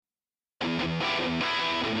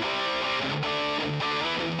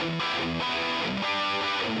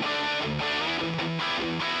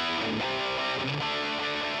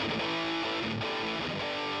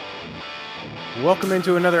Welcome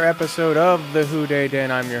into another episode of the Who Day Den.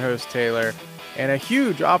 I'm your host, Taylor, and a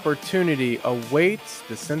huge opportunity awaits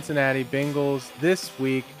the Cincinnati Bengals this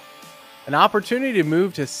week. An opportunity to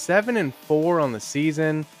move to 7-4 on the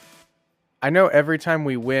season. I know every time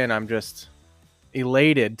we win, I'm just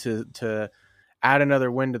elated to add another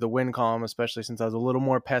win to the win column, especially since I was a little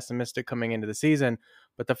more pessimistic coming into the season.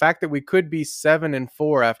 But the fact that we could be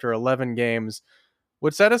 7-4 after 11 games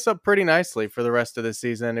would set us up pretty nicely for the rest of the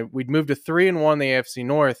season. We'd move to 3-1 the AFC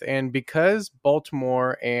North, and because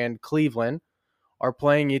Baltimore and Cleveland are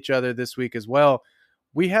playing each other this week as well,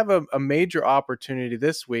 we have a major opportunity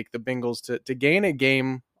this week, the Bengals, to gain a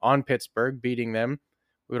game on Pittsburgh, beating them.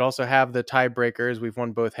 We would also have the tiebreakers. We've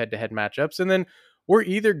won both head-to-head matchups, and then we're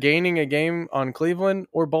either gaining a game on Cleveland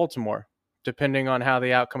or Baltimore, depending on how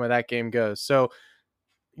the outcome of that game goes. So,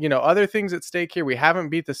 other things at stake here. We haven't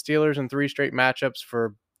beat the Steelers in 3 straight matchups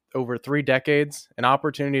for over 3 decades. An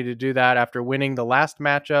opportunity to do that after winning the last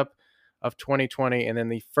matchup of 2020 and then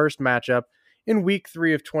the first matchup in week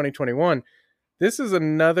 3 of 2021. This is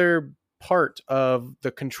another part of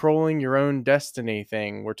the controlling your own destiny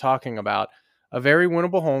thing we're talking about. A very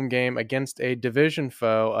winnable home game against a division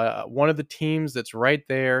foe, one of the teams that's right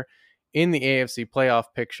there in the AFC playoff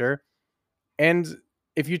picture. And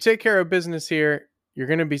if you take care of business here, you're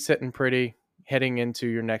going to be sitting pretty heading into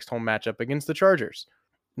your next home matchup against the Chargers.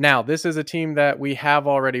 Now, this is a team that we have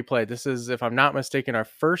already played. This is, if I'm not mistaken, our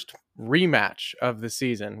first rematch of the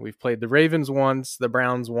season. We've played the Ravens once, the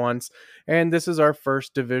Browns once, and this is our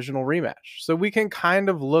first divisional rematch. So we can kind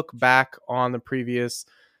of look back on the previous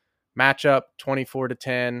matchup,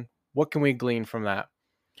 24-10. What can we glean from that?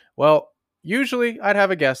 Well, usually I'd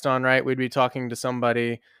have a guest on, right? We'd be talking to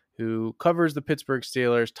somebody who covers the Pittsburgh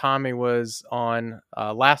Steelers. Tommy was on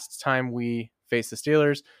last time we faced the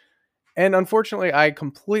Steelers. And unfortunately, I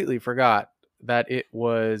completely forgot that it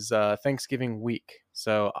was Thanksgiving week.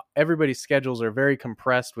 So everybody's schedules are very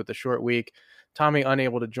compressed with the short week. Tommy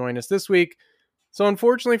unable to join us this week. So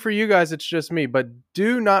unfortunately for you guys, it's just me. But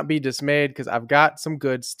do not be dismayed because I've got some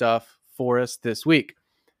good stuff for us this week.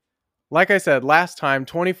 Like I said, last time,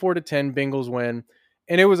 24-10 Bengals win.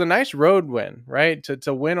 And it was a nice road win, right?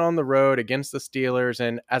 To win on the road against the Steelers.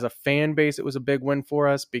 And as a fan base, it was a big win for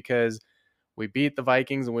us because we beat the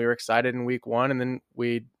Vikings and we were excited in week 1. And then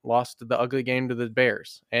we lost the ugly game to the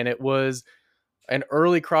Bears. And it was an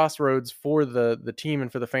early crossroads for the team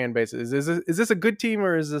and for the fan base. Is this a good team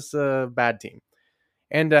or is this a bad team?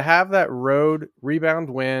 And to have that road rebound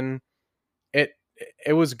win, it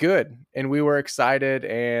was good. And we were excited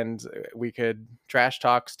and we could trash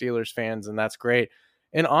talk Steelers fans, and that's great.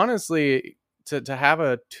 And honestly, to have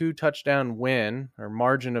a 2-touchdown win or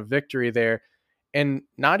margin of victory there and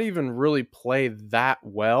not even really play that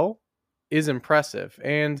well is impressive.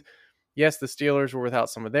 And yes, the Steelers were without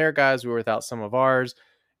some of their guys. We were without some of ours.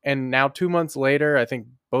 And now 2 months later, I think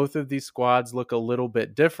both of these squads look a little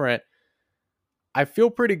bit different. I feel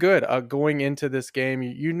pretty good going into this game.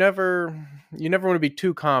 You never want to be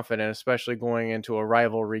too confident, especially going into a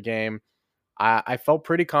rivalry game. I felt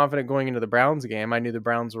pretty confident going into the Browns game. I knew the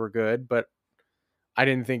Browns were good, but I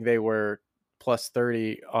didn't think they were plus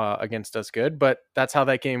 30 against us good. But that's how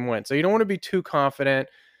that game went. So you don't want to be too confident.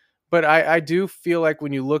 But I do feel like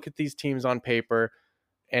when you look at these teams on paper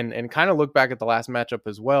and kind of look back at the last matchup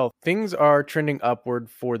as well, things are trending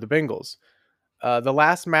upward for the Bengals. The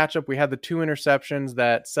last matchup, we had the 2 interceptions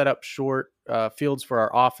that set up short fields for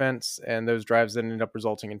our offense, and those drives ended up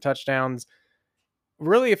resulting in touchdowns.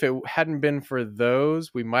 Really, if it hadn't been for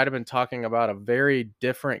those, we might have been talking about a very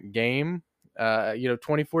different game.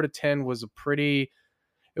 24-10 was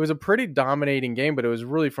a pretty dominating game, but it was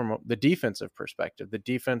really from the defensive perspective. The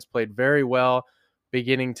defense played very well,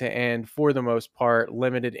 beginning to end for the most part,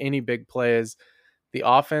 limited any big plays. The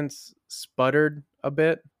offense sputtered a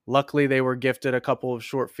bit. Luckily, they were gifted a couple of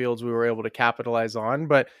short fields we were able to capitalize on.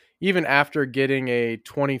 But even after getting a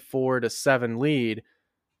 24-7 lead,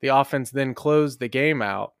 the offense then closed the game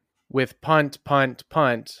out with punt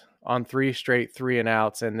on 3 straight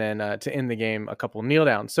 3-and-outs, and then to end the game, a couple kneel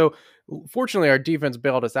downs. So fortunately, our defense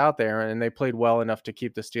bailed us out there, and they played well enough to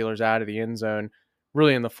keep the Steelers out of the end zone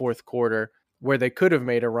really in the fourth quarter, where they could have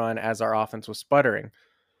made a run as our offense was sputtering.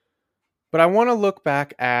 But I want to look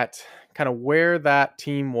back at kind of where that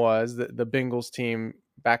team was, the Bengals team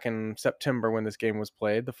back in September when this game was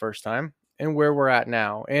played the first time, and where we're at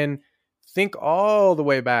now. And think all the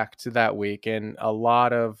way back to that week and a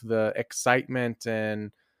lot of the excitement and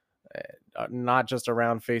not just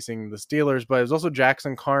around facing the Steelers, but it was also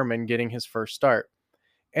Jackson Carman getting his first start.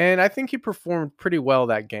 And I think he performed pretty well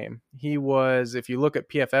that game. He was, if you look at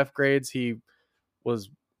PFF grades, he was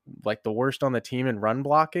like the worst on the team in run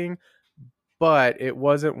blocking. but it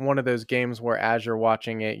wasn't one of those games where as you're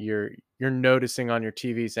watching it, you're noticing on your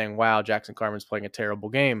TV saying, wow, Jackson Carman's playing a terrible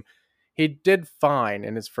game. He did fine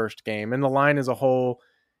in his first game, and the line as a whole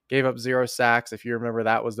gave up 0 sacks. If you remember,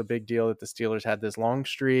 that was the big deal, that the Steelers had this long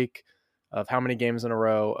streak of how many games in a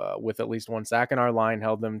row with at least 1 sack, and our line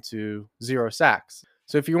held them to 0 sacks.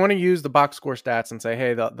 So if you want to use the box score stats and say,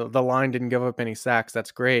 hey, the line didn't give up any sacks,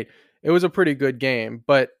 that's great. It was a pretty good game,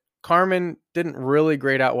 but Carman didn't really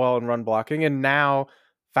grade out well in run blocking. And now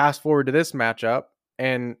fast forward to this matchup,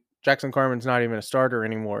 and Jackson Carman's not even a starter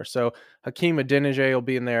anymore. So Hakeem Adeniji will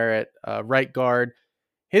be in there at right guard.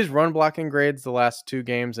 His run blocking grades the last 2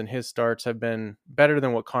 games and his starts have been better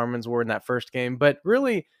than what Carman's were in that first game. But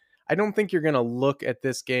really, I don't think you're going to look at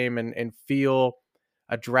this game and feel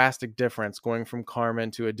a drastic difference going from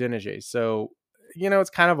Carman to Adeniji. So, it's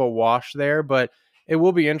kind of a wash there, but it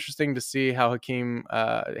will be interesting to see how Hakeem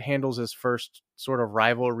handles his first sort of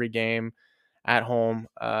rivalry game at home,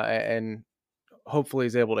 and hopefully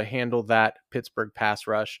is able to handle that Pittsburgh pass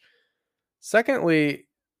rush. Secondly,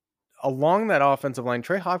 along that offensive line,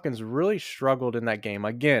 Trey Hopkins really struggled in that game.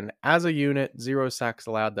 Again, as a unit, 0 sacks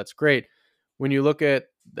allowed. That's great. When you look at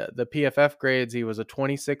the PFF grades, he was a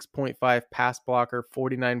 26.5 pass blocker,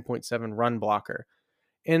 49.7 run blocker.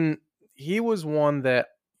 And he was one that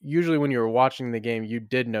usually when you were watching the game, you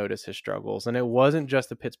did notice his struggles. And it wasn't just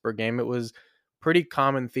the Pittsburgh game. It was pretty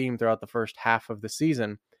common theme throughout the first half of the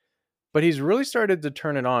season. But he's really started to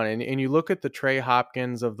turn it on. And you look at the Trey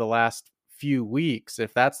Hopkins of the last few weeks,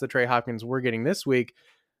 if that's the Trey Hopkins we're getting this week,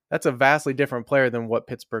 that's a vastly different player than what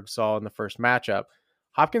Pittsburgh saw in the first matchup.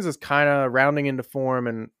 Hopkins is kind of rounding into form,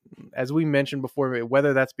 and as we mentioned before,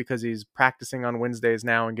 whether that's because he's practicing on Wednesdays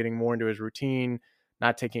now and getting more into his routine,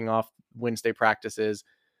 not taking off Wednesday practices,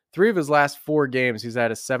 3 of his last 4 games, he's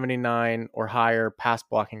at a 79 or higher pass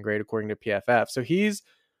blocking grade according to PFF. So he's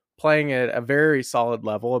playing at a very solid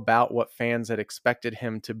level, about what fans had expected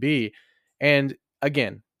him to be. And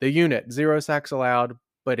again, the unit, 0 sacks allowed.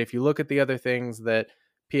 But if you look at the other things that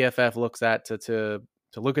PFF looks at to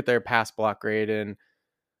look at their pass block grade and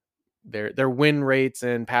their win rates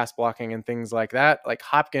and pass blocking and things like that, like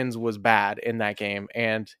Hopkins was bad in that game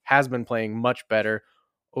and has been playing much better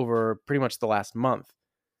over pretty much the last month.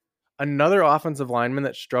 Another offensive lineman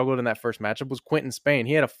that struggled in that first matchup was Quentin Spain.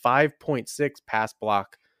 He had a 5.6 pass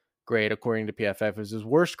block grade according to PFF. It was his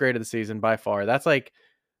worst grade of the season by far. That's like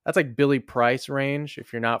Billy Price range.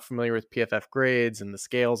 If you're not familiar with PFF grades and the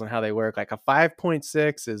scales and how they work, like a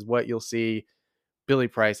 5.6 is what you'll see Billy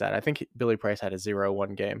Price at. I think Billy Price had a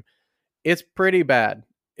 0-1 game. It's pretty bad.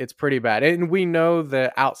 It's pretty bad. And we know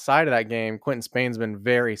that outside of that game, Quentin Spain's been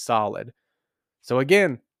very solid. So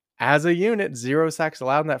again, as a unit, 0 sacks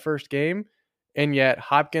allowed in that first game. And yet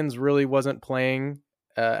Hopkins really wasn't playing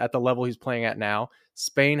at the level he's playing at now.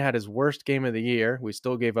 Spain had his worst game of the year. We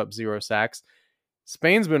still gave up 0 sacks.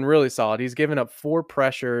 Spain's been really solid. He's given up 4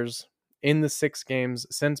 pressures in the 6 games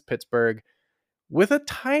since Pittsburgh. With a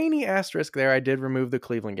tiny asterisk there, I did remove the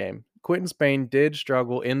Cleveland game. Quentin Spain did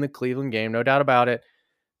struggle in the Cleveland game, no doubt about it.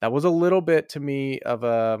 That was a little bit to me of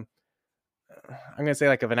I'm going to say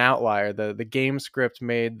like of an outlier. The game script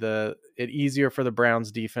made it easier for the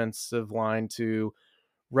Browns defensive line to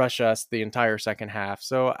rush us the entire second half.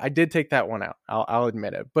 So I did take that one out. I'll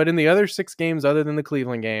admit it. But in the other 6 games other than the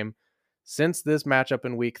Cleveland game, since this matchup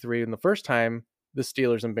in week 3 and the first time the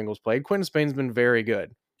Steelers and Bengals played, Quentin Spain's been very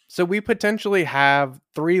good. So we potentially have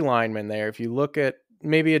 3 linemen there. If you look at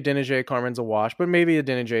maybe Adeniji, Carman's a wash, but maybe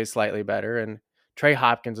Adeniji is slightly better, and Trey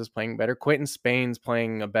Hopkins is playing better. Quentin Spain's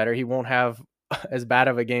playing better. He won't have as bad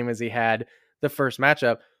of a game as he had the first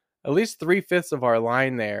matchup. At least 3/5 of our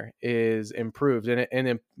line there is improved.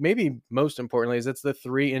 And maybe most importantly is it's the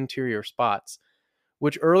 3 interior spots,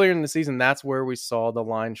 which earlier in the season, that's where we saw the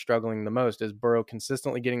line struggling the most, is Burrow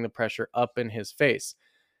consistently getting the pressure up in his face.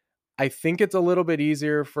 I think it's a little bit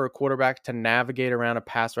easier for a quarterback to navigate around a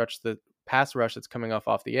pass rush that's coming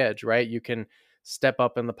off the edge, right? You can step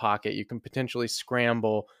up in the pocket. You can potentially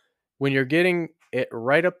scramble. When you're getting it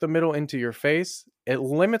right up the middle into your face, it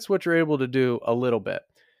limits what you're able to do a little bit.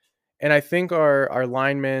 And I think our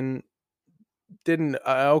linemen did an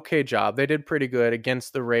okay job. They did pretty good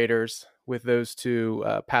against the Raiders with those 2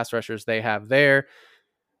 pass rushers they have there.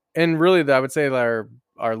 And really, I would say that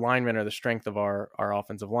our linemen are the strength of our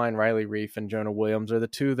offensive line. Riley Reif and Jonah Williams are the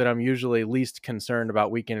 2 that I'm usually least concerned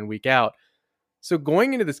about week in and week out. So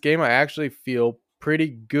going into this game, I actually feel pretty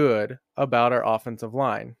good about our offensive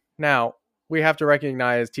line. Now, we have to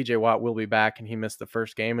recognize TJ Watt will be back, and he missed the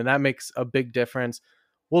first game, and that makes a big difference.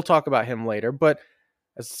 We'll talk about him later. But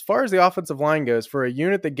as far as the offensive line goes, for a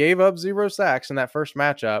unit that gave up 0 sacks in that first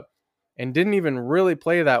matchup and didn't even really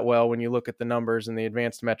play that well when you look at the numbers and the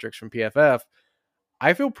advanced metrics from PFF.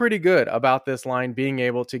 I feel pretty good about this line being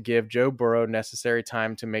able to give Joe Burrow necessary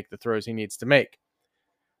time to make the throws he needs to make.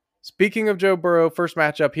 Speaking of Joe Burrow, first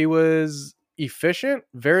matchup, he was efficient,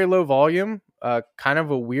 very low volume, kind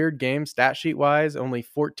of a weird game stat sheet wise, only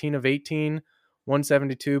 14 of 18,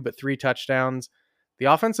 172, but 3 touchdowns. The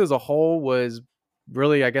offense as a whole was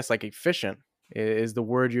really, I guess, like efficient is the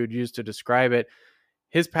word you would use to describe it.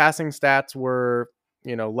 His passing stats were,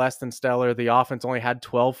 less than stellar. The offense only had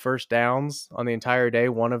 12 first downs on the entire day.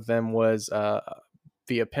 One of them was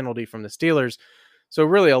via penalty from the Steelers. So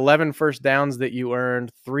really 11 first downs that you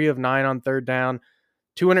earned, 3 of 9 on third down,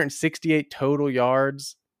 268 total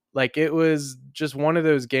yards. Like, it was just one of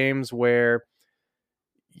those games where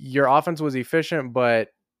your offense was efficient, but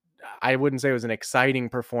I wouldn't say it was an exciting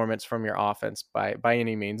performance from your offense by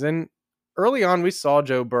any means. And early on, we saw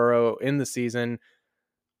Joe Burrow in the season.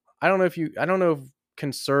 I don't know if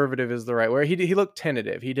conservative is the right word. He looked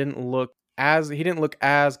tentative. He didn't look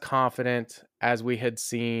as confident as we had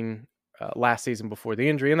seen last season before the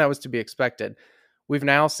injury, and that was to be expected. We've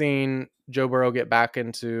now seen Joe Burrow get back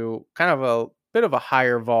into kind of a bit of a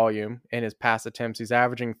higher volume in his pass attempts. He's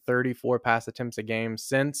averaging 34 pass attempts a game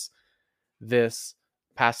since this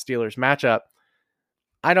past Steelers matchup.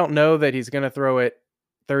 I don't know that he's going to throw it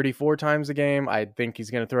 34 times a game. I think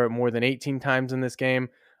he's going to throw it more than 18 times in this game.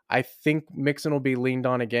 I think Mixon will be leaned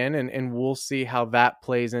on again, and we'll see how that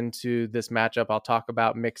plays into this matchup. I'll talk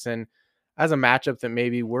about Mixon as a matchup that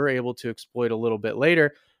maybe we're able to exploit a little bit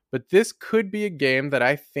later, but this could be a game that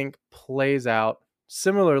I think plays out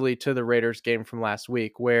similarly to the Raiders game from last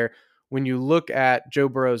week, where when you look at Joe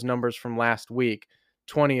Burrow's numbers from last week,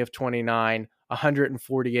 20 of 29,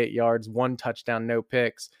 148 yards, 1 touchdown, no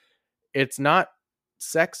picks. It's not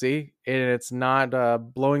sexy, and it's not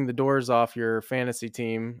blowing the doors off your fantasy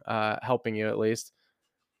team, helping you at least.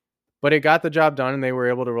 But it got the job done, and they were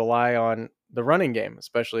able to rely on the running game,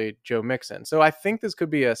 especially Joe Mixon. So I think this could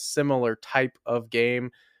be a similar type of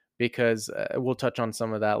game because we'll touch on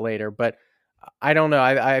some of that later. But I don't know.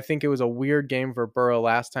 I think it was a weird game for Burrow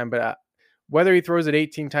last time, but whether he throws it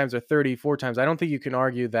 18 times or 34 times, I don't think you can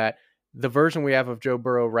argue that the version we have of Joe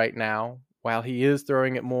Burrow right now, while he is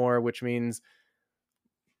throwing it more, which means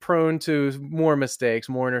prone to more mistakes,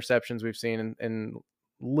 more interceptions we've seen, and a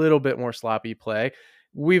little bit more sloppy play,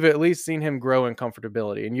 we've at least seen him grow in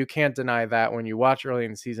comfortability. And you can't deny that when you watch early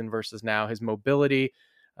in the season versus now. His mobility,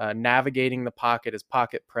 navigating the pocket, his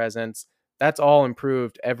pocket presence, that's all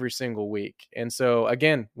improved every single week. And so,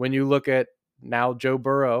 again, when you look at now Joe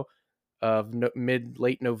Burrow of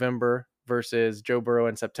late November versus Joe Burrow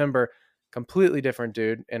in September, completely different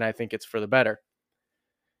dude, and I think it's for the better.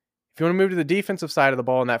 If you want to move to the defensive side of the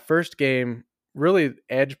ball in that first game, really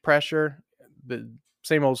edge pressure, the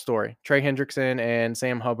same old story. Trey Hendrickson and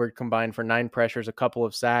Sam Hubbard combined for 9 pressures, a couple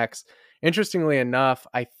of sacks. Interestingly enough,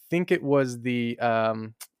 I think it was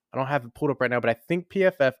I don't have it pulled up right now, but I think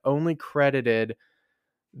PFF only credited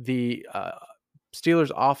the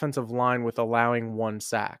Steelers' offensive line with allowing 1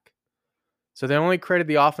 sack. So they only credited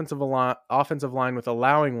the offensive line with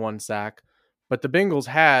allowing 1 sack, but the Bengals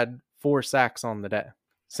had 4 sacks on the day.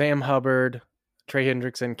 Sam Hubbard, Trey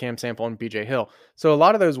Hendrickson, Cam Sample, and BJ Hill. So a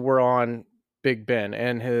lot of those were on Big Ben,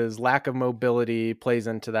 and his lack of mobility plays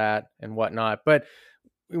into that and whatnot. But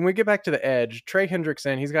when we get back to the edge, Trey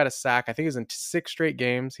Hendrickson, he's got a sack. I think he's in 6 straight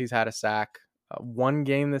games he's had a sack. 1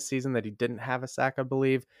 game this season that he didn't have a sack, I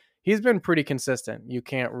believe. He's been pretty consistent. You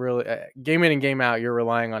can't really, game in and game out, you're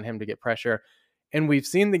relying on him to get pressure. And we've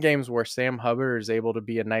seen the games where Sam Hubbard is able to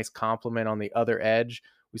be a nice complement on the other edge.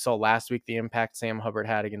 We saw last week the impact Sam Hubbard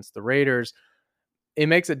had against the Raiders. It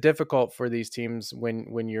makes it difficult for these teams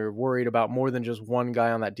when you're worried about more than just one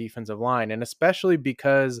guy on that defensive line. And especially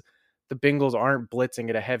because the Bengals aren't blitzing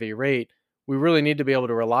at a heavy rate, we really need to be able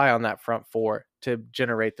to rely on that front 4 to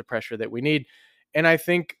generate the pressure that we need. And I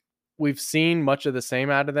think we've seen much of the same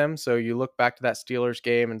out of them. So you look back to that Steelers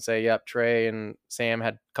game and say, yep, Trey and Sam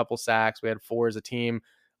had a couple sacks. We had 4 as a team.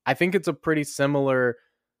 I think it's a pretty similar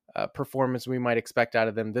performance we might expect out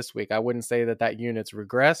of them this week. I wouldn't say that unit's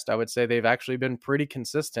regressed. I would say they've actually been pretty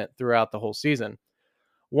consistent throughout the whole season.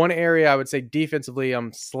 One area I would say defensively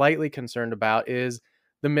I'm slightly concerned about is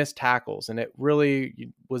the missed tackles. And it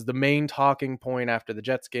really was the main talking point after the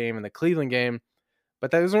Jets game and the Cleveland game.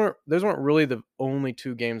 But those weren't really the only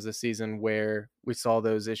 2 games this season where we saw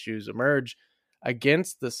those issues emerge.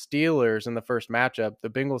 Against the Steelers in the first matchup, the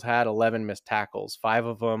Bengals had 11 missed tackles, 5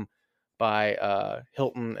 of them by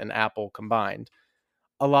Hilton and Apple combined.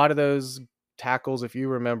 A lot of those tackles, if you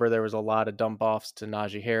remember, there was a lot of dump offs to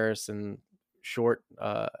Najee Harris and short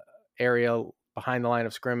area behind the line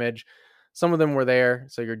of scrimmage. some of them were there.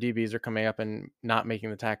 So your DBs are coming up and not making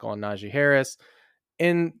the tackle on Najee Harris.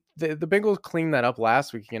 And the Bengals cleaned that up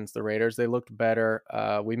last week against the Raiders. They looked better.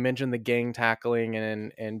 We mentioned the gang tackling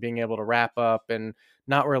and being able to wrap up and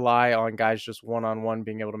not rely on guys just one-on-one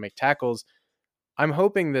being able to make tackles. I'm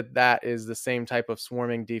hoping that that is the same type of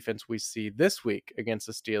swarming defense we see this week against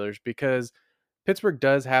the Steelers, because Pittsburgh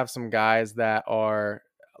does have some guys that are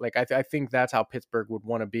like, I think that's how Pittsburgh would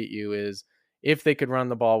want to beat you, is if they could run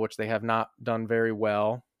the ball, which they have not done very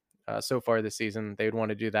well so far this season. They would want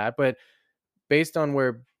to do that. But based on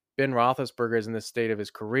where Ben Roethlisberger is in the state of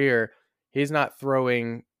his career, he's not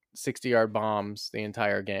throwing 60-yard bombs the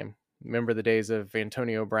entire game. Remember the days of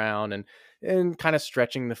Antonio Brown and kind of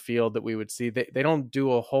stretching the field that we would see. They don't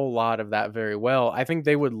do a whole lot of that very well. I think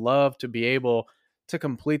they would love to be able to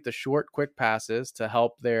complete the short, quick passes to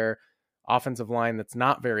help their offensive line that's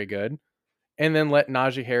not very good, and then let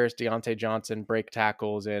Najee Harris, Deontay Johnson break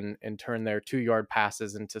tackles and turn their 2-yard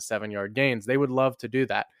passes into 7-yard gains. They would love to do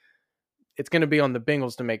that. It's going to be on the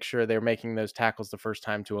Bengals to make sure they're making those tackles the first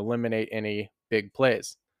time to eliminate any big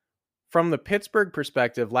plays. From the Pittsburgh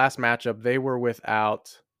perspective, last matchup, they were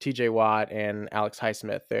without TJ Watt and Alex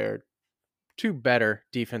Highsmith. They're two better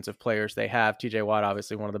defensive players they have. TJ Watt,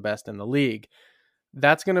 obviously one of the best in the league.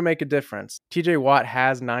 That's going to make a difference. TJ Watt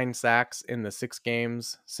has 9 sacks in the 6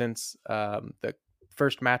 games since the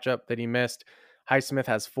first matchup that he missed. Highsmith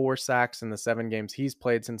has 4 sacks in the 7 games he's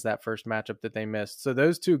played since that first matchup that they missed. So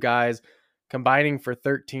those two guys combining for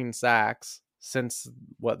 13 sacks since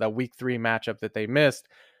the week 3 matchup that they missed,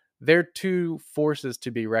 they're two forces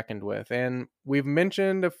to be reckoned with. And we've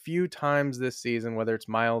mentioned a few times this season, whether it's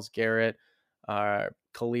Myles Garrett,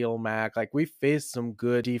 Khalil Mack, like we faced some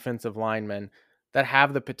good defensive linemen that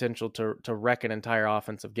have the potential to wreck an entire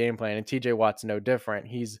offensive game plan. And TJ Watt's no different.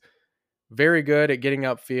 He's very good at getting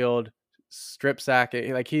upfield, strip sack.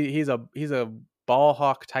 Like he's a ball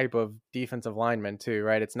hawk type of defensive lineman too,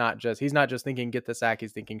 right? He's not just thinking get the sack.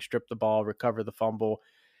 He's thinking strip the ball, recover the fumble.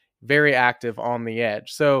 Very active on the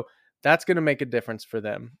edge. So that's going to make a difference for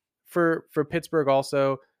them. For Pittsburgh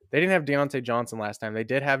also, they didn't have Deontay Johnson last time. They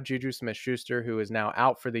did have Juju Smith-Schuster, who is now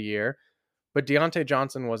out for the year, but Deontay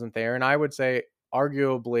Johnson wasn't there. And I would say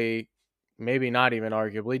arguably, maybe not even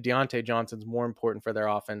arguably, Deontay Johnson's more important for their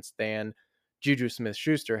offense than Juju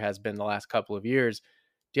Smith-Schuster has been the last couple of years.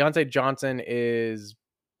 Deontay Johnson is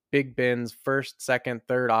Big Ben's first, second,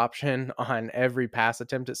 third option on every pass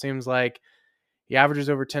attempt, it seems like. He averages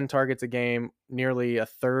over 10 targets a game. Nearly a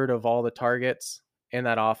third of all the targets in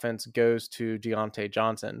that offense goes to Deontay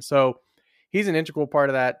Johnson. So he's an integral part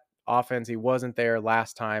of that offense. He wasn't there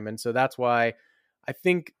last time. And so that's why I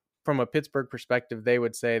think from a Pittsburgh perspective, they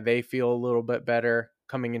would say they feel a little bit better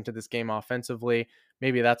coming into this game offensively.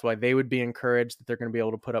 Maybe that's why they would be encouraged that they're going to be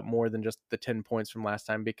able to put up more than just the 10 points from last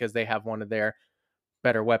time, because they have one of their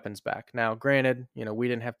better weapons back. Now, granted, we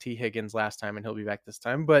didn't have T. Higgins last time and he'll be back this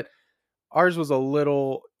time, but ours was a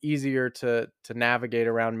little easier to navigate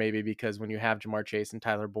around, maybe because when you have Jamar Chase and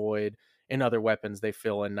Tyler Boyd and other weapons, they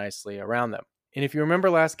fill in nicely around them. And if you remember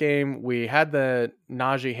last game, we had the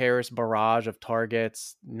Najee Harris barrage of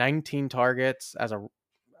targets. 19 targets as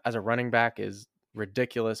a running back is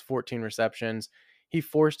ridiculous. 14 receptions. He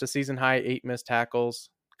forced a season high 8 missed tackles.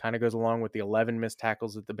 Kind of goes along with the 11 missed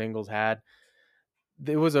tackles that the Bengals had.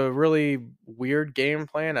 It was a really weird game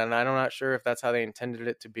plan, and I'm not sure if that's how they intended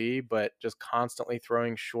it to be, but just constantly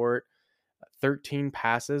throwing short. 13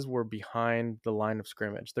 passes were behind the line of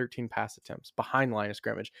scrimmage. 13 pass attempts behind line of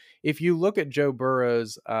scrimmage. If you look at Joe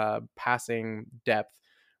Burrow's passing depth,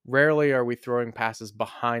 rarely are we throwing passes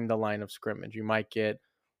behind the line of scrimmage. You might get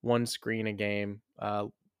one screen a game.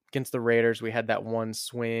 Against the Raiders, we had that one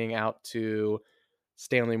swing out to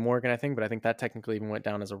Stanley Morgan, I think, but I think that technically even went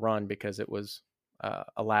down as a run because it was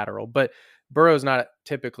a lateral. But Burrow's not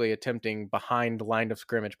typically attempting behind the line of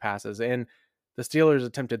scrimmage passes, and the Steelers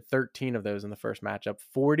attempted 13 of those in the first matchup.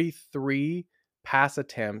 43 pass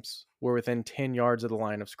attempts were within 10 yards of the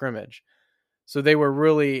line of scrimmage. So they were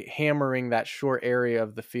really hammering that short area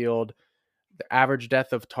of the field. The average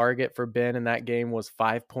depth of target for Ben in that game was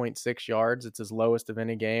 5.6 yards. It's his lowest of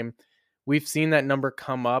any game. We've seen that number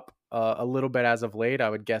come up a little bit as of late. I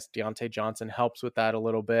would guess Deontay Johnson helps with that a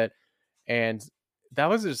little bit. And that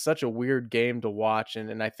was just such a weird game to watch.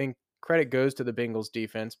 And I think credit goes to the Bengals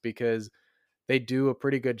defense, because they do a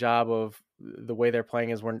pretty good job of the way they're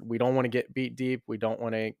playing is we don't want to get beat deep. We don't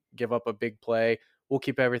want to give up a big play. We'll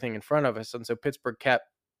keep everything in front of us. And so Pittsburgh kept,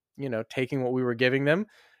 taking what we were giving them,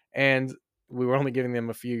 and we were only giving them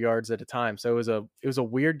a few yards at a time. So it was a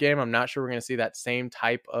weird game. I'm not sure we're going to see that same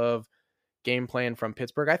type of game plan from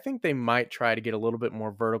Pittsburgh. I think they might try to get a little bit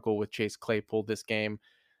more vertical with Chase Claypool this game.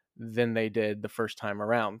 than they did the first time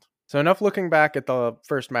around. So enough looking back at the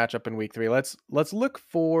first matchup in week 3. Let's look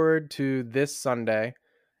forward to this Sunday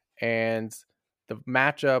and the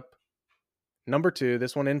matchup number 2,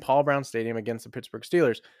 this one in Paul Brown Stadium against the Pittsburgh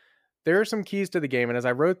Steelers. There are some keys to the game, and as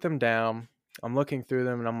I wrote them down, I'm looking through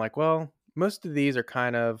them and I'm like, well, most of these are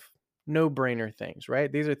kind of no-brainer things,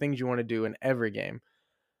 right? These are things you want to do in every game.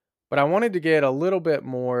 But I wanted to get a little bit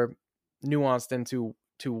more nuanced into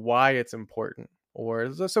why it's important.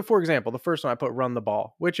 Or so for example, the first one I put run the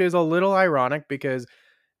ball, which is a little ironic because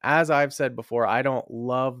as I've said before, I don't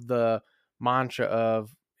love the mantra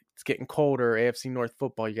of it's getting colder, AFC North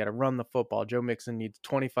football, you got to run the football. Joe Mixon needs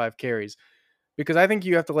 25 carries because I think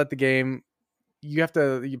you have to let the game you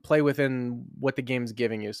play within what the game's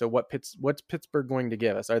giving you. So what's Pittsburgh going to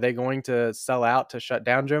give us? Are they going to sell out to shut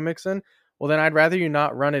down Joe Mixon? Well, then I'd rather you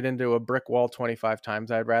not run it into a brick wall 25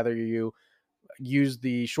 times. I'd rather you use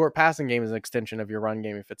the short passing game as an extension of your run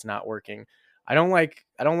game if it's not working. I don't like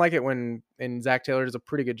it when, and Zach Taylor does a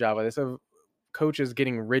pretty good job of this, of coaches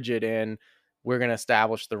getting rigid in we're going to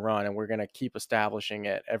establish the run and we're going to keep establishing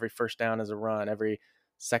it. Every first down is a run, every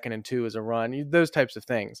 2nd and 2 is a run, those types of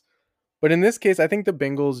things. But in this case, I think the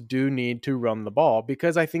Bengals do need to run the ball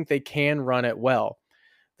because I think they can run it well.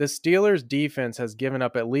 The Steelers' defense has given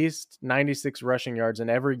up at least 96 rushing yards in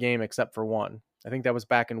every game except for one. I think that was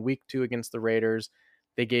back in week 2 against the Raiders.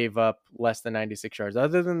 They gave up less than 96 yards.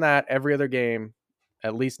 Other than that, every other game,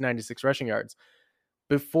 at least 96 rushing yards.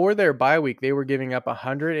 Before their bye week, they were giving up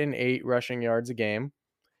 108 rushing yards a game.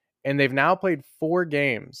 And they've now played 4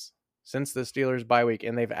 games since the Steelers' bye week,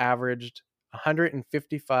 and they've averaged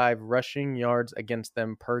 155 rushing yards against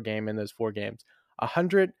them per game in those 4 games.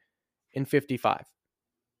 155.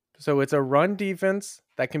 So it's a run defense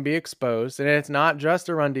that can be exposed, and it's not just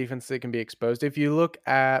a run defense that can be exposed. If you look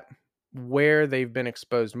at where they've been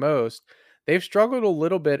exposed most, they've struggled a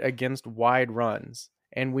little bit against wide runs.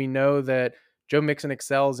 And we know that Joe Mixon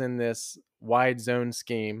excels in this wide zone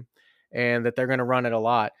scheme and that they're going to run it a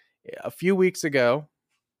lot. A few weeks ago,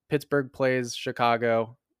 Pittsburgh plays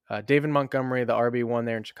Chicago. David Montgomery, the RB1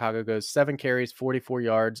 there in Chicago, goes 7 carries, 44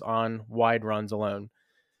 yards on wide runs alone.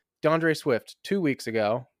 DeAndre Swift, 2 weeks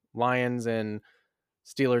ago, Lions and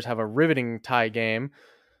Steelers have a riveting tie game.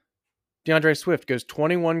 DeAndre Swift goes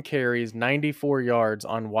 21 carries, 94 yards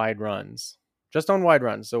on wide runs. Just on wide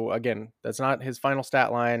runs. So again, that's not his final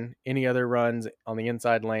stat line. Any other runs on the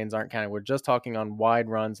inside lanes aren't counted. We're just talking on wide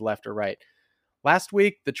runs left or right. Last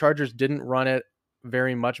week, the Chargers didn't run it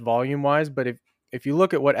very much volume-wise, but if you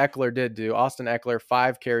look at what Eckler did do, Austin Eckler,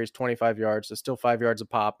 5 carries, 25 yards, so still 5 yards a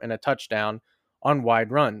pop, and a touchdown on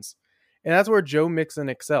wide runs. And that's where Joe Mixon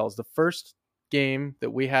excels. The first game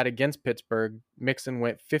that we had against Pittsburgh, Mixon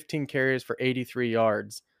went 15 carries for 83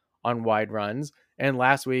 yards on wide runs. And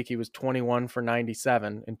last week, he was 21 for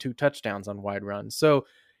 97 and 2 touchdowns on wide runs. So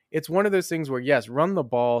it's one of those things where, yes, run the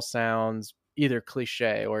ball sounds either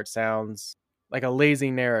cliche or it sounds like a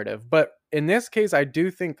lazy narrative. But in this case, I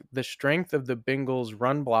do think the strength of the Bengals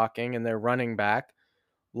run blocking and their running back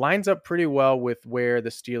lines up pretty well with where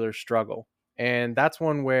the Steelers struggle. And that's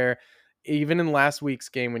one where even in last week's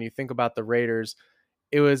game, when you think about the Raiders,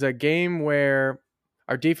 it was a game where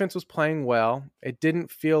our defense was playing well. It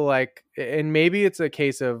didn't feel like, and maybe it's a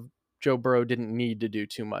case of Joe Burrow didn't need to do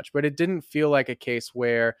too much, but it didn't feel like a case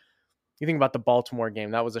where you think about the Baltimore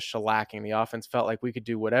game, that was a shellacking. The offense felt like we could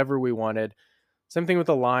do whatever we wanted. Same thing with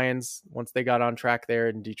the Lions. Once they got on track there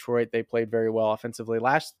in Detroit, they played very well offensively.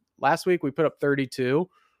 Last week, we put up 32,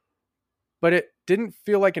 but it didn't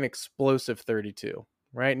feel like an explosive 32,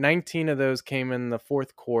 right? 19 of those came in the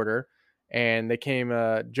fourth quarter, and they came,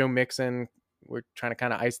 Joe Mixon, we're trying to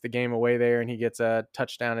kind of ice the game away there, and he gets a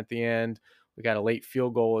touchdown at the end. We got a late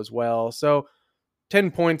field goal as well. So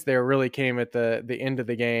 10 points there really came at the end of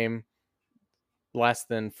the game. Less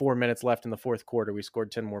than 4 minutes left in the fourth quarter, we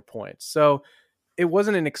scored 10 more points. So it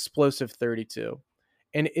wasn't an explosive 32.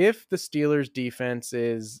 And if the Steelers defense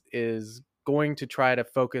is going to try to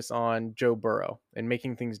focus on Joe Burrow and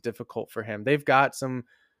making things difficult for him, they've got some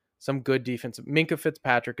good defense. Minkah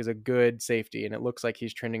Fitzpatrick is a good safety, and it looks like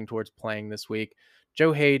he's trending towards playing this week.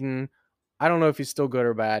 Joe Hayden, I don't know if he's still good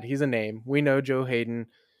or bad. He's a name. We know Joe Hayden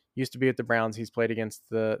used to be at the Browns. He's played against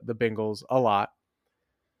the Bengals a lot.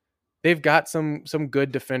 They've got some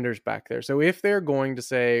good defenders back there. So if they're going to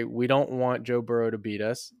say, we don't want Joe Burrow to beat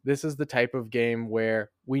us, this is the type of game where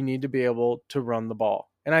we need to be able to run the ball.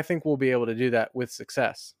 And I think we'll be able to do that with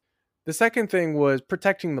success. The second thing was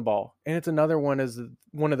protecting the ball. And it's another one is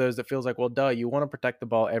one of those that feels like, well, duh, you want to protect the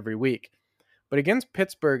ball every week. But against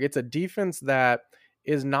Pittsburgh, it's a defense that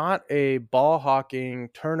is not a ball hawking,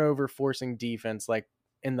 turnover forcing defense like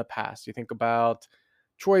in the past. You think about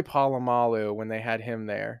Troy Polamalu when they had him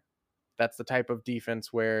there. That's the type of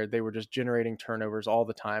defense where they were just generating turnovers all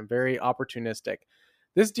the time, very opportunistic.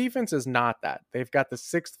 This defense is not that. They've got the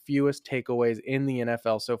sixth fewest takeaways in the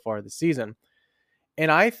NFL so far this season.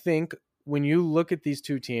 And I think when you look at these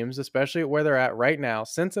two teams, especially at where they're at right now,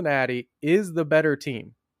 Cincinnati is the better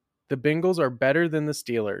team. The Bengals are better than the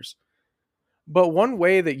Steelers. But one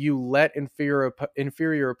way that you let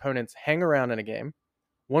inferior opponents hang around in a game,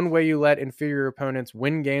 one way you let inferior opponents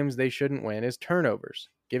win games they shouldn't win is turnovers,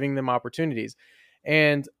 giving them opportunities.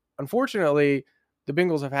 And unfortunately, the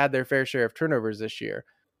Bengals have had their fair share of turnovers this year.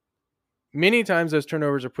 Many times those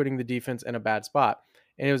turnovers are putting the defense in a bad spot.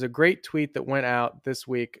 And it was a great tweet that went out this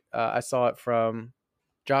week. I saw it from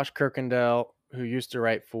Josh Kirkendall, who used to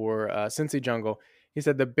write for Cincy Jungle. He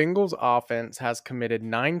said the Bengals offense has committed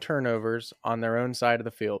 9 turnovers on their own side of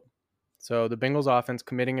the field. So the Bengals offense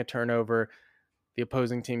committing a turnover, the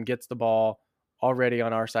opposing team gets the ball already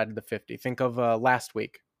on our side of the 50. Think of last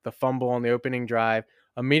week, the fumble on the opening drive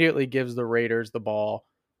immediately gives the Raiders the ball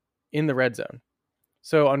in the red zone.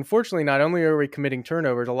 So unfortunately, not only are we committing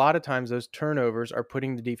turnovers, a lot of times those turnovers are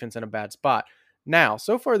putting the defense in a bad spot. Now,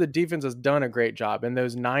 so far, the defense has done a great job. In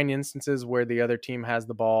those 9 instances where the other team has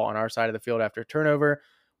the ball on our side of the field after turnover,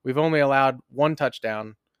 we've only allowed 1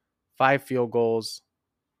 touchdown, 5 field goals.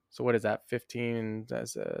 So what is that? 15,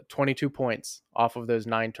 that's 22 points off of those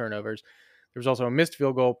 9 turnovers. There was also a missed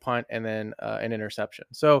field goal, punt, and then an interception.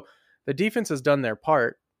 So the defense has done their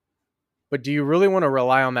part. But do you really want to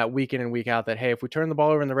rely on that week in and week out that, hey, if we turn the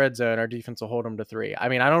ball over in the red zone, our defense will hold them to 3? I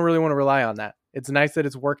mean, I don't really want to rely on that. It's nice that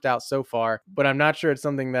it's worked out so far, but I'm not sure it's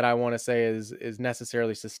something that I want to say is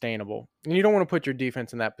necessarily sustainable. And you don't want to put your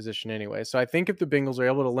defense in that position anyway. So I think if the Bengals are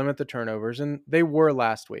able to limit the turnovers, and they were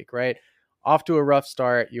last week, right? Off to a rough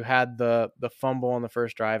start. You had the fumble on the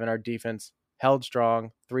first drive, and our defense held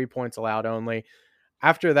strong, 3 points allowed only.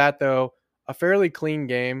 After that, though, a fairly clean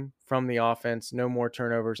game from the offense, no more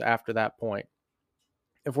turnovers after that point.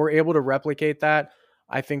 If we're able to replicate that,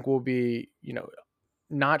 I think we'll be,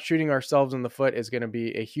 not shooting ourselves in the foot is going to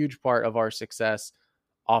be a huge part of our success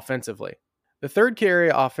offensively. The third key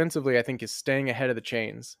area offensively, I think, is staying ahead of the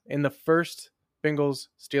chains. In the first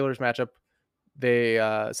Bengals-Steelers matchup,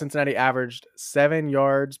 Cincinnati averaged 7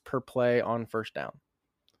 yards per play on first down.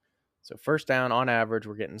 So first down, on average,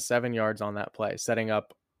 we're getting 7 yards on that play, setting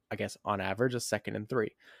up, I guess, on average, a 2nd and 3.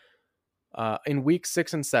 In week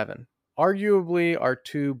 6 and 7, arguably our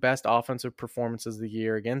 2 best offensive performances of the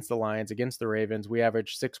year against the Lions, against the Ravens, we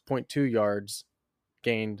averaged 6.2 yards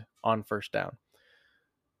gained on first down.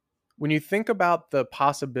 When you think about the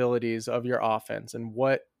possibilities of your offense and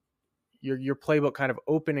what your playbook kind of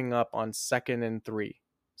opening up on 2nd and 3,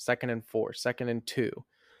 2nd and 4, 2nd and 2,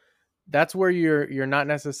 that's where you're not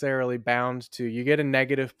necessarily bound to. You get a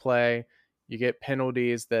negative play, you get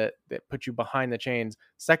penalties that put you behind the chains.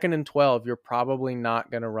 2nd and 12, you're probably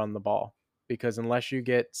not going to run the ball because unless you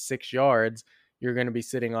get 6 yards, you're going to be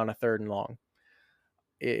sitting on a 3rd and long.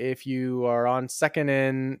 If you are on 2nd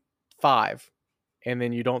and 5 and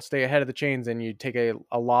then you don't stay ahead of the chains and you take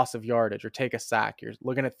a loss of yardage or take a sack, you're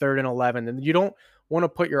looking at 3rd and 11, and you don't want to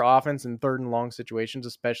put your offense in 3rd and long situations,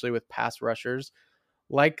 especially with pass rushers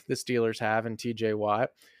like the Steelers have and TJ Watt,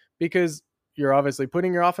 because you're obviously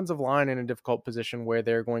putting your offensive line in a difficult position where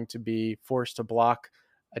they're going to be forced to block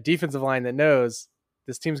a defensive line that knows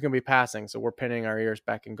this team's going to be passing. So we're pinning our ears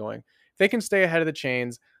back and going. If they can stay ahead of the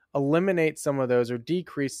chains, eliminate some of those or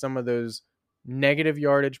decrease some of those negative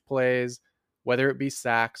yardage plays, whether it be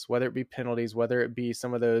sacks, whether it be penalties, whether it be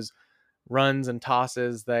some of those runs and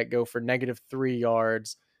tosses that go for -3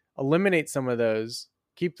 yards, eliminate some of those,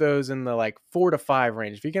 keep those in the 4 to 5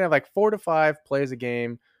 range. If you can have 4 to 5 plays a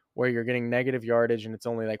game where you're getting negative yardage and it's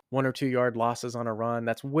only 1 or 2 yard losses on a run,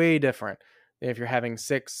 that's way different than if you're having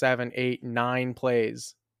 6, 7, 8, 9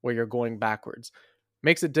 plays where you're going backwards.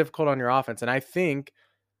 Makes it difficult on your offense. And I think,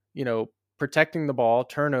 protecting the ball,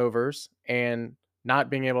 turnovers, and not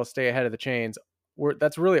being able to stay ahead of the chains,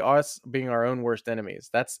 that's really us being our own worst enemies.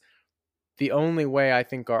 That's the only way I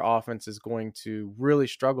think our offense is going to really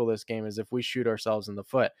struggle this game is if we shoot ourselves in the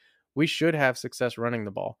foot. We should have success running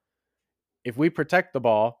the ball. If we protect the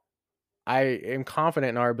ball, I am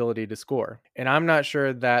confident in our ability to score. And I'm not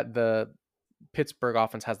sure that the Pittsburgh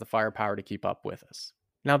offense has the firepower to keep up with us.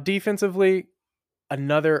 Now, defensively,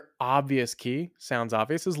 another obvious key, sounds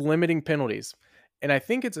obvious, is limiting penalties. And I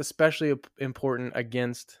think it's especially important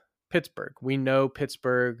against Pittsburgh. We know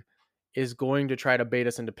Pittsburgh is going to try to bait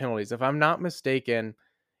us into penalties. If I'm not mistaken,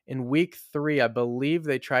 in week 3, I believe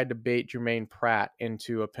they tried to bait Jermaine Pratt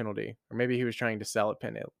into a penalty, or maybe he was trying to sell a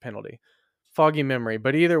penalty. Foggy memory.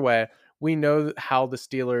 But either way, we know how the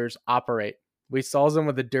Steelers operate. We saw some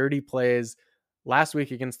of the dirty plays last week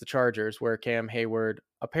against the Chargers where Cam Hayward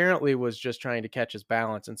apparently was just trying to catch his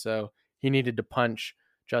balance, and so he needed to punch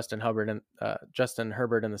Justin Herbert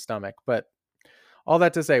in the stomach. But all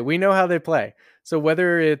that to say, we know how they play. So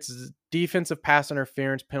whether it's defensive pass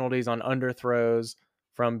interference penalties on underthrows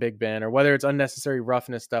from Big Ben, or whether it's unnecessary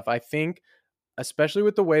roughness stuff, I think, especially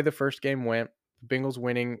with the way the first game went, Bengals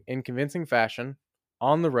winning in convincing fashion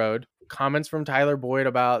on the road, comments from Tyler Boyd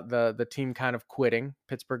about the team kind of quitting,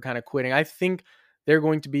 Pittsburgh kind of quitting, I think they're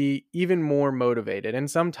going to be even more motivated. And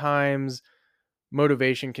sometimes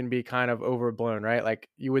motivation can be kind of overblown, right? Like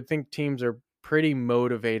you would think teams are pretty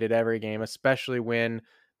motivated every game, especially when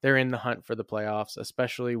they're in the hunt for the playoffs,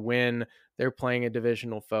 especially when they're playing a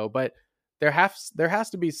divisional foe. But there has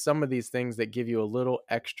to be some of these things that give you a little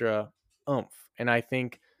extra oomph. And I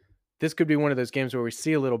think this could be one of those games where we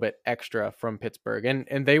see a little bit extra from Pittsburgh.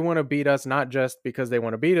 And they want to beat us not just because they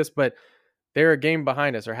want to beat us, but they're a game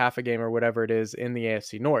behind us or half a game or whatever it is in the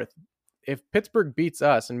AFC North. If Pittsburgh beats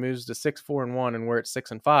us and moves to 6-4-1 and we're at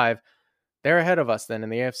 6-5, they're ahead of us then in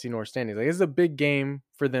the AFC North standings. Like, this is a big game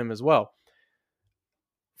for them as well.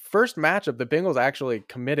 First matchup, the Bengals actually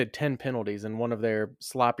committed 10 penalties in one of their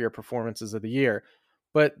sloppier performances of the year.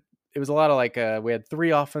 But it was a lot of we had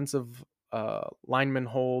 3 offensive lineman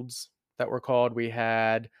holds that were called. We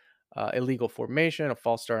had illegal formation, a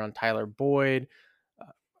false start on Tyler Boyd.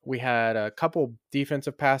 We had a couple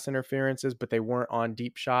defensive pass interferences, but they weren't on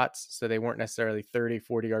deep shots, so they weren't necessarily 30,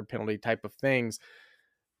 40-yard penalty type of things.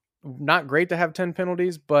 Not great to have 10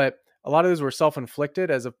 penalties, but a lot of those were self-inflicted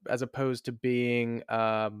as opposed to being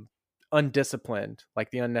undisciplined, like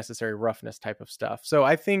the unnecessary roughness type of stuff. So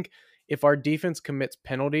I think if our defense commits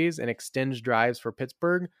penalties and extends drives for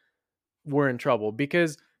Pittsburgh, we're in trouble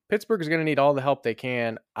because Pittsburgh is going to need all the help they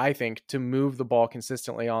can, I think, to move the ball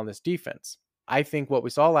consistently on this defense. I think what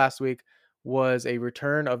we saw last week was a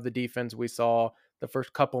return of the defense we saw the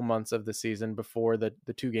first couple months of the season before the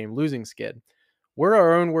 2-game losing skid. We're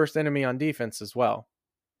our own worst enemy on defense as well.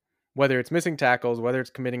 Whether it's missing tackles, whether it's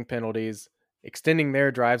committing penalties, extending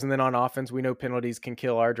their drives, and then on offense, we know penalties can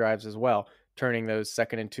kill our drives as well, turning those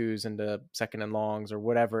 2nd and 2s into 2nd and longs or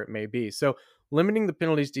whatever it may be. So limiting the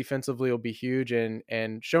penalties defensively will be huge,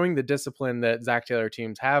 and showing the discipline that Zach Taylor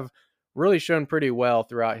teams have really shown pretty well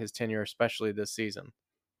throughout his tenure, especially this season.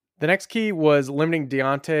 The next key was limiting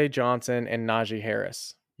Diontae Johnson and Najee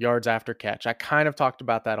Harris, yards after catch. I kind of talked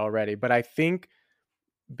about that already, but I think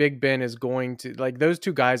Big Ben is going to, those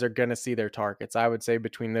 2 guys are going to see their targets. I would say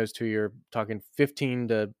between those 2, you're talking 15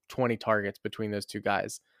 to 20 targets between those 2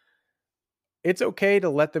 guys. It's okay to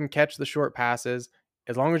let them catch the short passes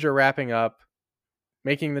as long as you're wrapping up,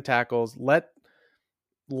 making the tackles. Let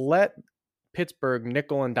Pittsburgh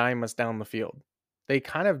nickel and dime us down the field. They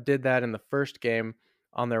kind of did that in the first game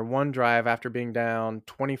on their one drive after being down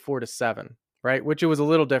 24-7, right? Which it was a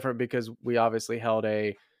little different because we obviously held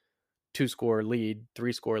a 2-score lead,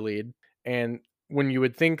 3-score lead. And when you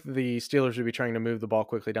would think the Steelers would be trying to move the ball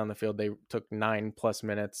quickly down the field, they took 9+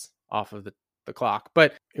 minutes off of the clock.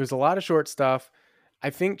 But it was a lot of short stuff. I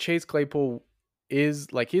think Chase Claypool is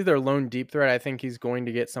he's their lone deep threat. I think he's going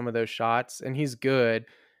to get some of those shots, and he's good.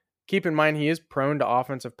 Keep in mind, he is prone to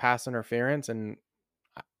offensive pass interference, and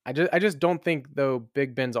I just don't think, though,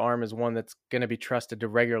 Big Ben's arm is one that's going to be trusted to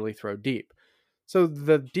regularly throw deep. So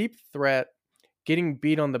the deep threat, getting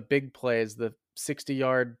beat on the big plays, the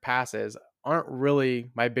 60-yard passes, aren't really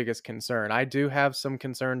my biggest concern. I do have some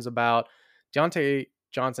concerns about Diontae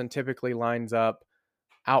Johnson typically lines up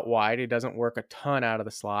out wide. He doesn't work a ton out of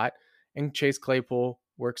the slot, and Chase Claypool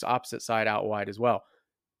works opposite side out wide as well.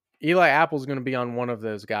 Eli Apple's going to be on one of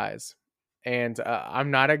those guys. And I'm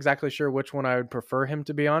not exactly sure which one I would prefer him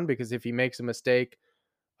to be on, because if he makes a mistake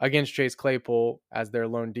against Chase Claypool as their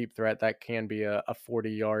lone deep threat, that can be a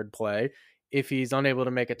 40-yard play. If he's unable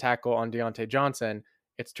to make a tackle on Diontae Johnson,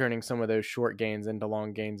 it's turning some of those short gains into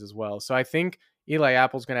long gains as well. So I think Eli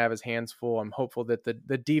Apple's going to have his hands full. I'm hopeful that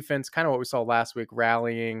the defense, kind of what we saw last week,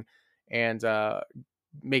 rallying and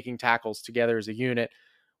making tackles together as a unit,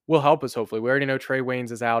 will help us. Hopefully, we already know Trey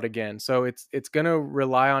Waynes is out again, so it's going to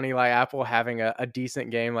rely on Eli Apple having a decent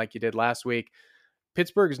game like he did last week.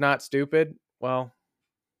 Pittsburgh's not stupid. Well,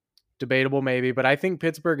 debatable maybe, but I think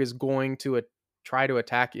Pittsburgh is going to try to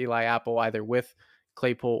attack Eli Apple either with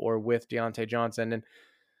Claypool or with Diontae Johnson. And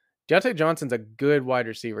Diontae Johnson's a good wide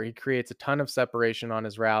receiver. He creates a ton of separation on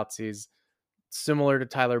his routes. He's similar to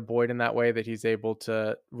Tyler Boyd in that way, that he's able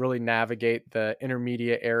to really navigate the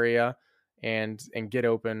intermediate area and get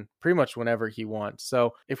open pretty much whenever he wants.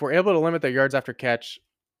 So if we're able to limit their yards after catch,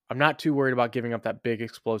 I'm not too worried about giving up that big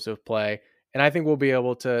explosive play. And I think we'll be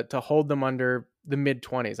able to hold them under the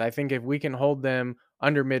mid-20s. I think if we can hold them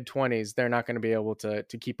under mid-20s, they're not going to be able to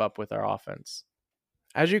keep up with our offense.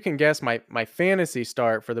 As you can guess, my fantasy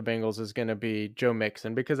start for the Bengals is going to be Joe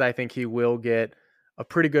Mixon, because I think he will get a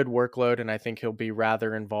pretty good workload, and I think he'll be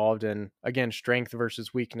rather involved in, again, strength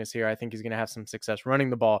versus weakness here. I think he's going to have some success running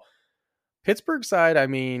the ball. Pittsburgh side, I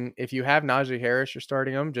mean, if you have Najee Harris, you're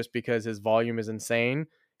starting him just because his volume is insane.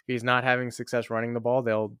 If he's not having success running the ball,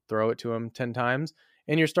 they'll throw it to him 10 times.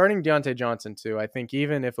 And you're starting Deontay Johnson too. I think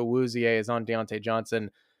even if Awuzie is on Deontay Johnson,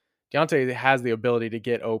 Deontay has the ability to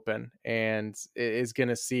get open and is going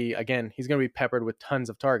to see, again, he's going to be peppered with tons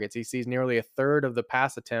of targets. He sees nearly a third of the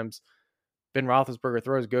pass attempts Ben Roethlisberger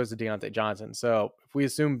throws goes to Deontay Johnson. So if we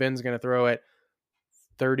assume Ben's going to throw it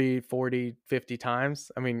 30, 40, 50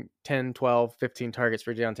 times, I mean, 10, 12, 15 targets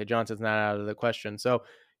for Deontay Johnson's not out of the question. So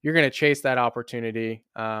you're going to chase that opportunity,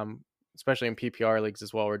 especially in PPR leagues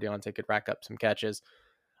as well, where Deontay could rack up some catches.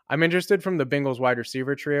 I'm interested from the Bengals wide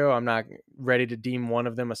receiver trio. I'm not ready to deem one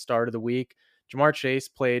of them a start of the week. Ja'Marr Chase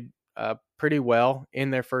played pretty well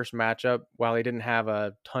in their first matchup. While he didn't have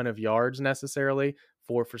a ton of yards necessarily,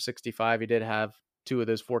 4 for 65, he did have 2 of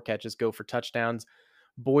those 4 catches go for touchdowns.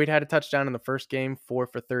 Boyd had a touchdown in the first game, 4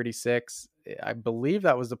 for 36. I believe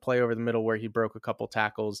that was the play over the middle where he broke a couple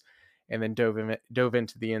tackles and then dove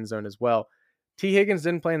into the end zone as well. T. Higgins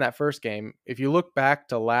didn't play in that first game. If you look back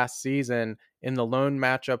to last season in the lone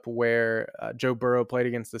matchup where Joe Burrow played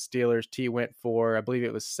against the Steelers, T went for, I believe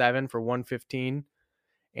it was 7 for 115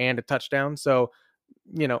 and a touchdown. So,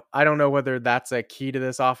 you know, I don't know whether that's a key to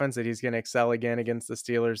this offense, that he's going to excel again against the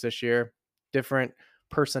Steelers this year. Different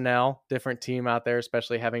personnel, different team out there,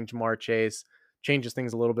 especially having Ja'Marr Chase changes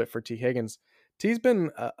things a little bit for T. Higgins. T's been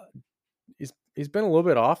he's been a little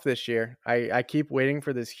bit off this year. I keep waiting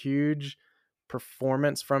for this huge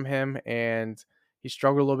performance from him, and he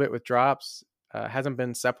struggled a little bit with drops, hasn't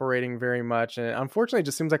been separating very much, and unfortunately it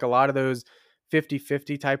just seems like a lot of those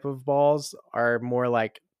 50-50 type of balls are more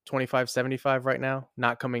like 25-75 right now,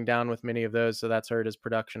 not coming down with many of those, so that's hurt his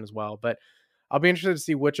production as well. But I'll be interested to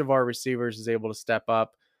see which of our receivers is able to step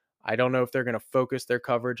up. I don't know if they're going to focus their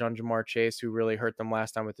coverage on Ja'Marr Chase, who really hurt them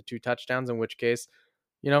last time with the 2 touchdowns, in which case,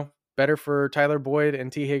 you know, better for Tyler Boyd and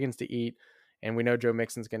T. Higgins to eat. And we know Joe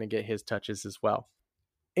Mixon's going to get his touches as well.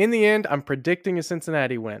 In the end, I'm predicting a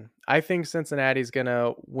Cincinnati win. I think Cincinnati's going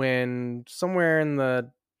to win somewhere in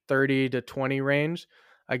the 30-20 range.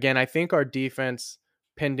 Again, I think our defense,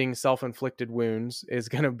 pending self-inflicted wounds, is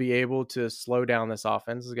going to be able to slow down this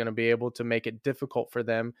offense, is going to be able to make it difficult for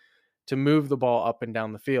them to move the ball up and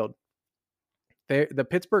down the field. The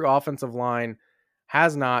Pittsburgh offensive line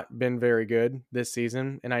has not been very good this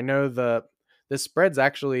season, and I know the spread's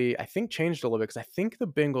actually, I think, changed a little bit, because I think the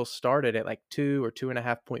Bengals started at like 2 or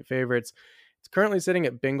 2.5 point favorites. It's currently sitting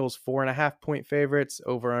at Bengals 4.5 point favorites,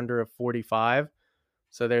 over under of 45.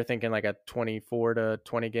 So they're thinking like a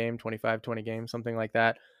 24-20 game, 25-20 game, something like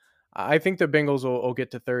that. I think the Bengals will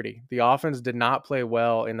get to 30. The offense did not play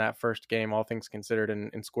well in that first game, all things considered,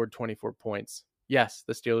 and scored 24 points. Yes,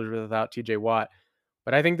 the Steelers were without TJ Watt,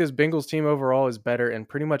 but I think this Bengals team overall is better in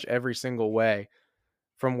pretty much every single way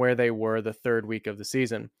from where they were the third week of the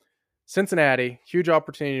season. Cincinnati, huge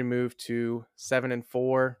opportunity to move to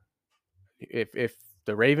 7-4. If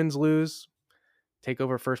the Ravens lose, take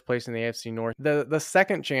over first place in the AFC North. The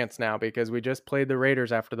second chance now, because we just played the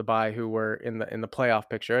Raiders after the bye, who were in the playoff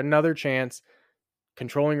picture. Another chance,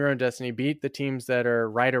 controlling your own destiny, beat the teams that are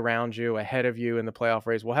right around you, ahead of you in the playoff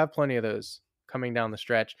race. We'll have plenty of those coming down the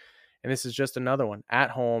stretch. And this is just another one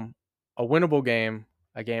at home, a winnable game,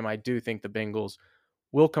 a game I do think the Bengals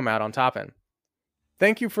will come out on top in.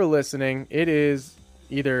 Thank you for listening. It is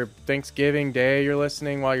either Thanksgiving Day you're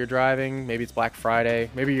listening while you're driving, maybe it's Black Friday,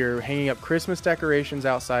 maybe you're hanging up Christmas decorations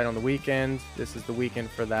outside on the weekend. This is the weekend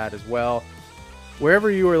for that as well.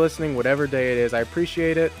 Wherever you are listening, whatever day it is, I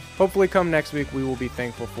appreciate it. Hopefully come next week, we will be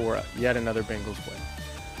thankful for yet another Bengals win.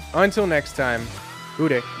 Until next time, Hoo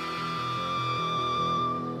Day.